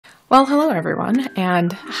Well, hello everyone,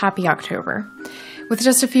 and happy October. With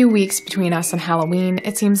just a few weeks between us and Halloween,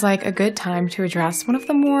 it seems like a good time to address one of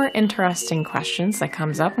the more interesting questions that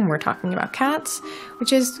comes up when we're talking about cats,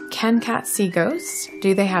 which is, can cats see ghosts?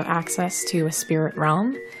 Do they have access to a spirit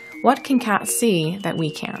realm? What can cats see that we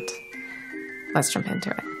can't? Let's jump into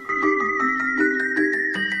it.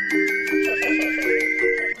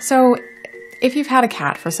 So, if you've had a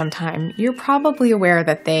cat for some time, you're probably aware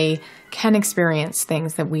that they can experience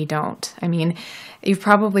things that we don't. I mean, you've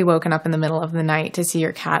probably woken up in the middle of the night to see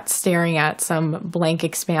your cat staring at some blank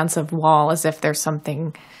expanse of wall as if there's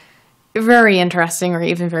something very interesting or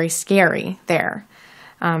even very scary there.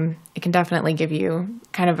 It can definitely give you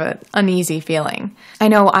kind of an uneasy feeling. I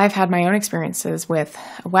know I've had my own experiences with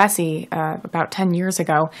Wessie about 10 years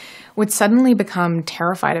ago, would suddenly become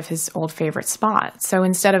terrified of his old favorite spot. So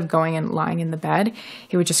instead of going and lying in the bed,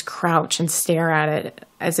 he would just crouch and stare at it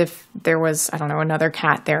as if there was, I don't know, another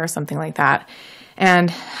cat there or something like that.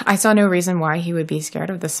 And I saw no reason why he would be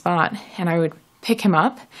scared of the spot. And I would pick him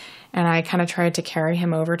up and I kind of tried to carry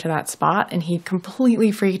him over to that spot, and he completely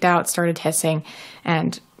freaked out, started hissing,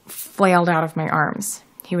 and flailed out of my arms.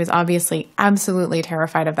 He was obviously absolutely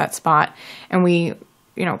terrified of that spot, and we,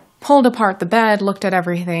 pulled apart the bed, looked at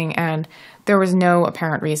everything, and there was no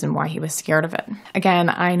apparent reason why he was scared of it. Again,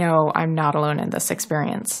 I know I'm not alone in this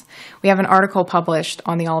experience. We have an article published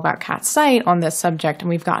on the All About Cats site on this subject, and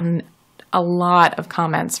we've gotten a lot of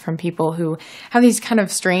comments from people who have these kind of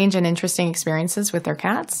strange and interesting experiences with their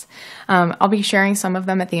cats. I'll be sharing some of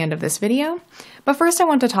them at the end of this video. But first I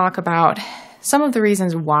want to talk about some of the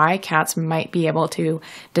reasons why cats might be able to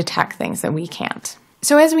detect things that we can't.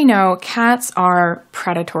 So as we know, cats are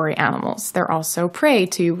predatory animals. They're also prey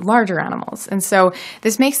to larger animals. And so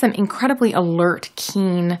this makes them incredibly alert,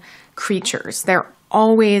 keen creatures. They're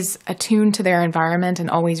always attuned to their environment and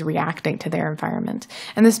always reacting to their environment.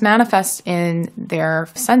 And this manifests in their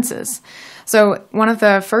senses. So one of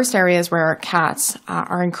the first areas where cats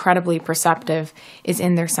are incredibly perceptive is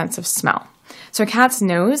in their sense of smell. So a cat's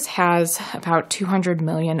nose has about 200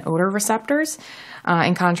 million odor receptors,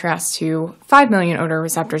 in contrast to 5 million odor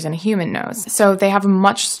receptors in a human nose. So they have a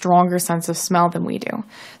much stronger sense of smell than we do.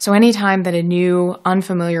 So anytime that a new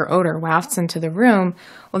unfamiliar odor wafts into the room,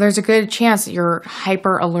 well, there's a good chance that your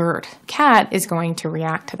hyper-alert cat is going to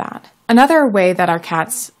react to that. Another way that our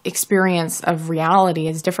cat's experience of reality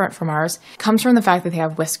is different from ours comes from the fact that they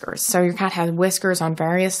have whiskers. So your cat has whiskers on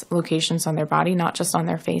various locations on their body, not just on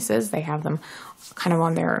their faces. They have them kind of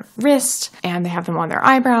on their wrist, and they have them on their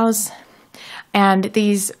eyebrows. And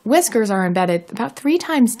these whiskers are embedded about 3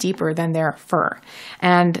 times deeper than their fur.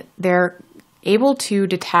 And they're able to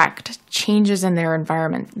detect changes in their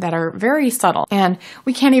environment that are very subtle. And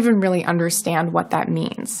we can't even really understand what that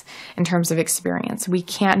means in terms of experience. We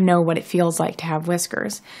can't know what it feels like to have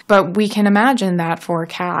whiskers. But we can imagine that for a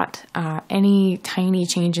cat, any tiny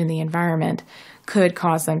change in the environment could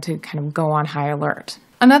cause them to kind of go on high alert.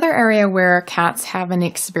 Another area where cats have an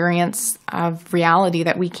experience of reality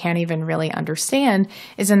that we can't even really understand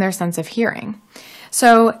is in their sense of hearing.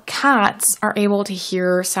 So cats are able to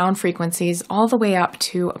hear sound frequencies all the way up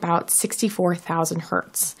to about 64,000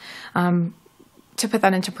 hertz. To put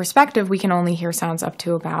that into perspective, we can only hear sounds up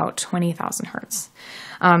to about 20,000 hertz.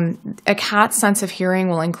 A cat's sense of hearing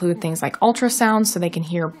will include things like ultrasounds, so they can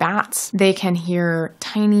hear bats. They can hear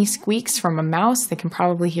tiny squeaks from a mouse. They can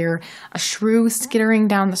probably hear a shrew skittering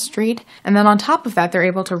down the street. And then on top of that, they're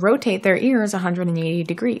able to rotate their ears 180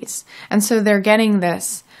 degrees. And so they're getting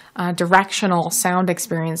this directional sound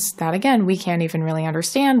experience that, again, we can't even really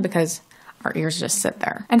understand because our ears just sit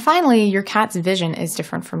there. And finally, your cat's vision is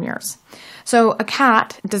different from yours. So a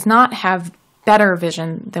cat does not have better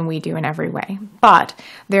vision than we do in every way, but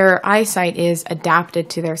their eyesight is adapted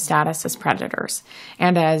to their status as predators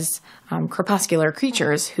and as crepuscular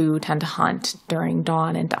creatures who tend to hunt during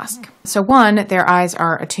dawn and dusk. So one, their eyes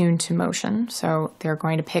are attuned to motion, so they're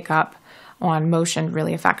going to pick up on motion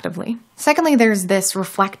really effectively. Secondly, there's this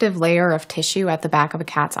reflective layer of tissue at the back of a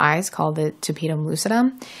cat's eyes called the tapetum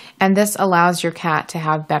lucidum, and this allows your cat to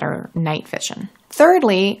have better night vision.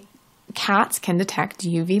 Thirdly, cats can detect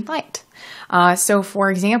UV light. So for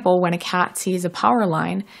example, when a cat sees a power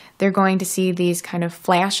line, they're going to see these kind of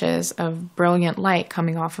flashes of brilliant light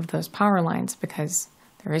coming off of those power lines because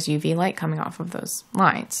there is UV light coming off of those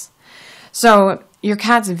lines. So your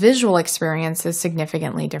cat's visual experience is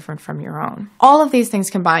significantly different from your own. All of these things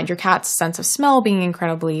combined, your cat's sense of smell being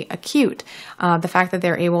incredibly acute, the fact that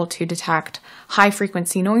they're able to detect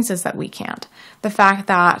high-frequency noises that we can't, the fact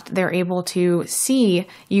that they're able to see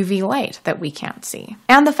UV light that we can't see,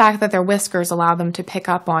 and the fact that their whiskers allow them to pick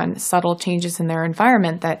up on subtle changes in their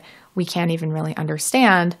environment that we can't even really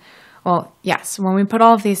understand. Well, yes, when we put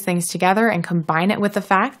all of these things together and combine it with the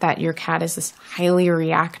fact that your cat is this highly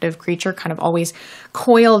reactive creature, kind of always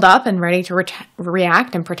coiled up and ready to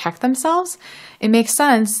react and protect themselves, it makes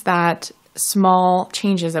sense that small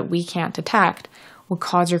changes that we can't detect will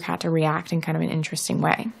cause your cat to react in kind of an interesting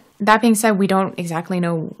way. That being said, we don't exactly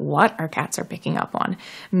know what our cats are picking up on.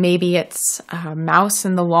 Maybe it's a mouse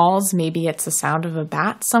in the walls. Maybe it's the sound of a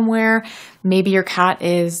bat somewhere. Maybe your cat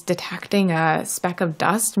is detecting a speck of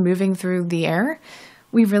dust moving through the air.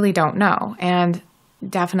 We really don't know. And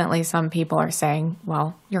definitely some people are saying,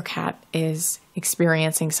 well, your cat is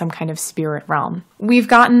experiencing some kind of spirit realm. We've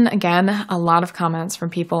gotten, again, a lot of comments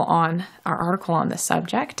from people on our article on this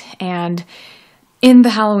subject, and in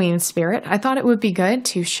the Halloween spirit, I thought it would be good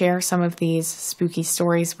to share some of these spooky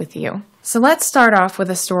stories with you. So let's start off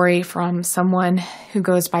with a story from someone who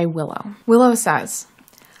goes by Willow. Willow says,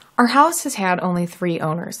 "Our house has had only 3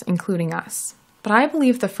 owners, including us. But I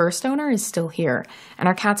believe the first owner is still here, and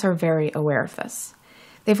our cats are very aware of this.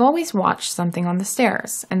 They've always watched something on the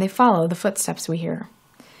stairs, and they follow the footsteps we hear.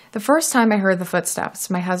 The first time I heard the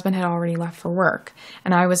footsteps, my husband had already left for work,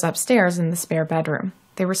 and I was upstairs in the spare bedroom.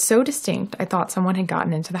 They were so distinct, I thought someone had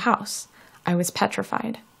gotten into the house. I was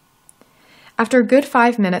petrified. After a good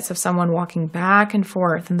 5 minutes of someone walking back and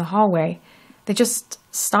forth in the hallway, they just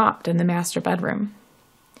stopped in the master bedroom.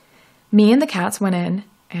 Me and the cats went in,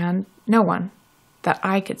 and no one that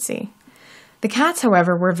I could see. The cats,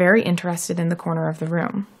 however, were very interested in the corner of the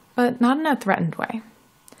room, but not in a threatened way.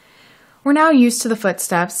 We're now used to the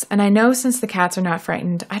footsteps, and I know since the cats are not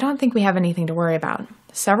frightened, I don't think we have anything to worry about.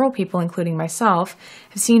 Several people, including myself,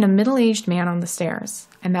 have seen a middle-aged man on the stairs,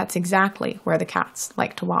 and that's exactly where the cats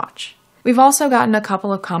like to watch." We've also gotten a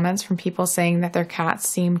couple of comments from people saying that their cats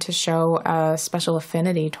seem to show a special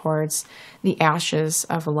affinity towards the ashes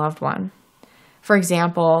of a loved one. For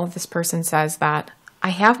example, this person says that, "I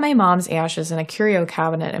have my mom's ashes in a curio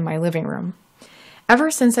cabinet in my living room.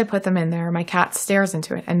 Ever since I put them in there, my cat stares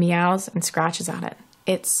into it and meows and scratches at it.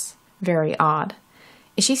 It's very odd.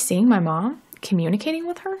 Is she seeing my mom? Communicating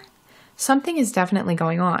with her? Something is definitely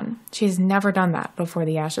going on. She's never done that before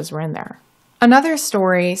the ashes were in there." Another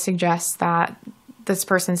story suggests that this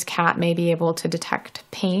person's cat may be able to detect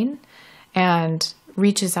pain and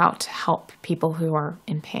reaches out to help people who are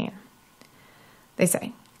in pain. They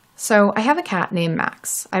say, "So I have a cat named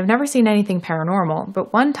Max. I've never seen anything paranormal,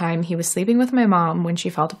 but one time he was sleeping with my mom when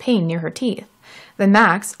she felt a pain near her teeth. Then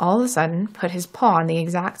Max, all of a sudden, put his paw on the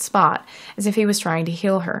exact spot as if he was trying to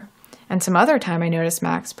heal her. And some other time I noticed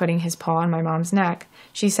Max putting his paw on my mom's neck.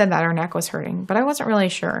 She said that her neck was hurting, but I wasn't really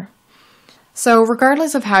sure." So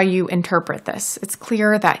regardless of how you interpret this, it's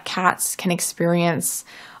clear that cats can experience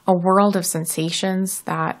a world of sensations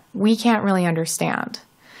that we can't really understand.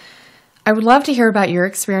 I would love to hear about your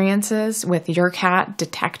experiences with your cat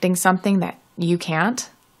detecting something that you can't.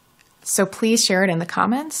 So please share it in the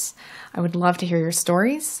comments. I would love to hear your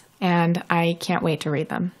stories, and I can't wait to read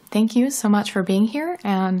them. Thank you so much for being here,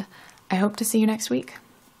 and I hope to see you next week.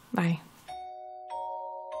 Bye.